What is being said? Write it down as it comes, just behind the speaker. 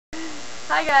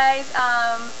Hi guys,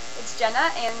 it's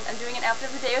Jenna and I'm doing an outfit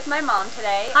of the day with my mom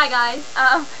today. Hi guys.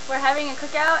 We're having a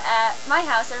cookout at my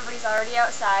house. Everybody's already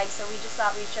outside, so we just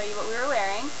thought we'd show you what we were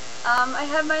wearing. I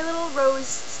have my little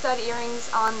rose stud earrings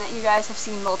on that you guys have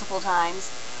seen multiple times.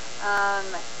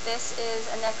 This is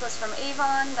a necklace from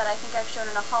Avon that I think I've shown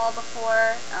in a haul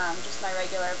before. Just my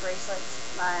regular bracelets,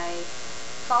 my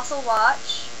fossil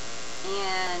watch,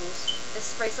 and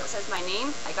this bracelet says my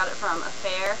name. I got it from a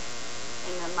fair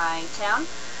in my town.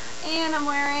 And I'm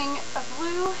wearing a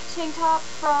blue tank top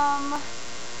from,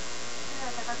 I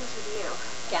got this with you.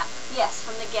 Gap. Yes,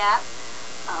 from the Gap.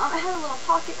 I have a little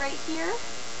pocket right here,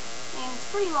 and it's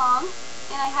pretty long.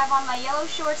 And I have on my yellow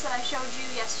shorts that I showed you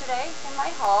yesterday in my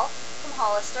haul from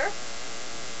Hollister.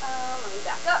 Let me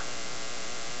back up.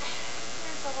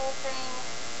 Here's the whole thing.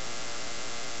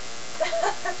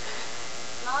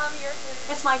 Mom, your turn.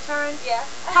 It's my turn? Yeah.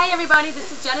 Hi everybody,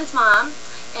 this is Jenna's mom,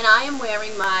 and I am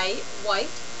wearing my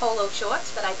white polo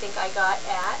shorts that I think I got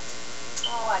at,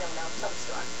 I don't know, some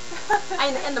store.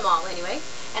 in the mall anyway.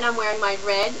 And I'm wearing my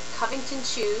red Covington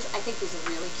shoes. I think these are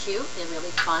really cute. They're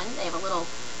really fun. They have a little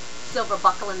silver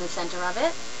buckle in the center of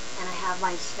it. And I have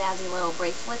my snazzy little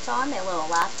bracelets on. They're little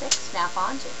elastic,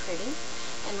 snap-ons. They're pretty.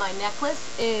 And my necklace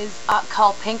is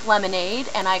called Pink Lemonade,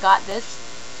 and I got this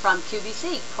from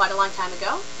QVC quite a long time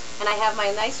ago. And I have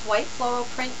my nice white floral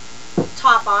print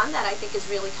top on that I think is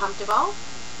really comfortable.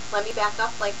 Let me back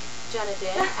up like Jenna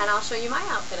did, and I'll show you my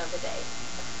outfit of the day.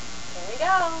 There we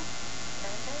go.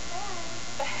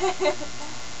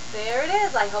 There it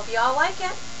is. I hope you all like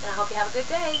it, and I hope you have a good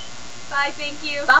day. Bye, thank you. Bye.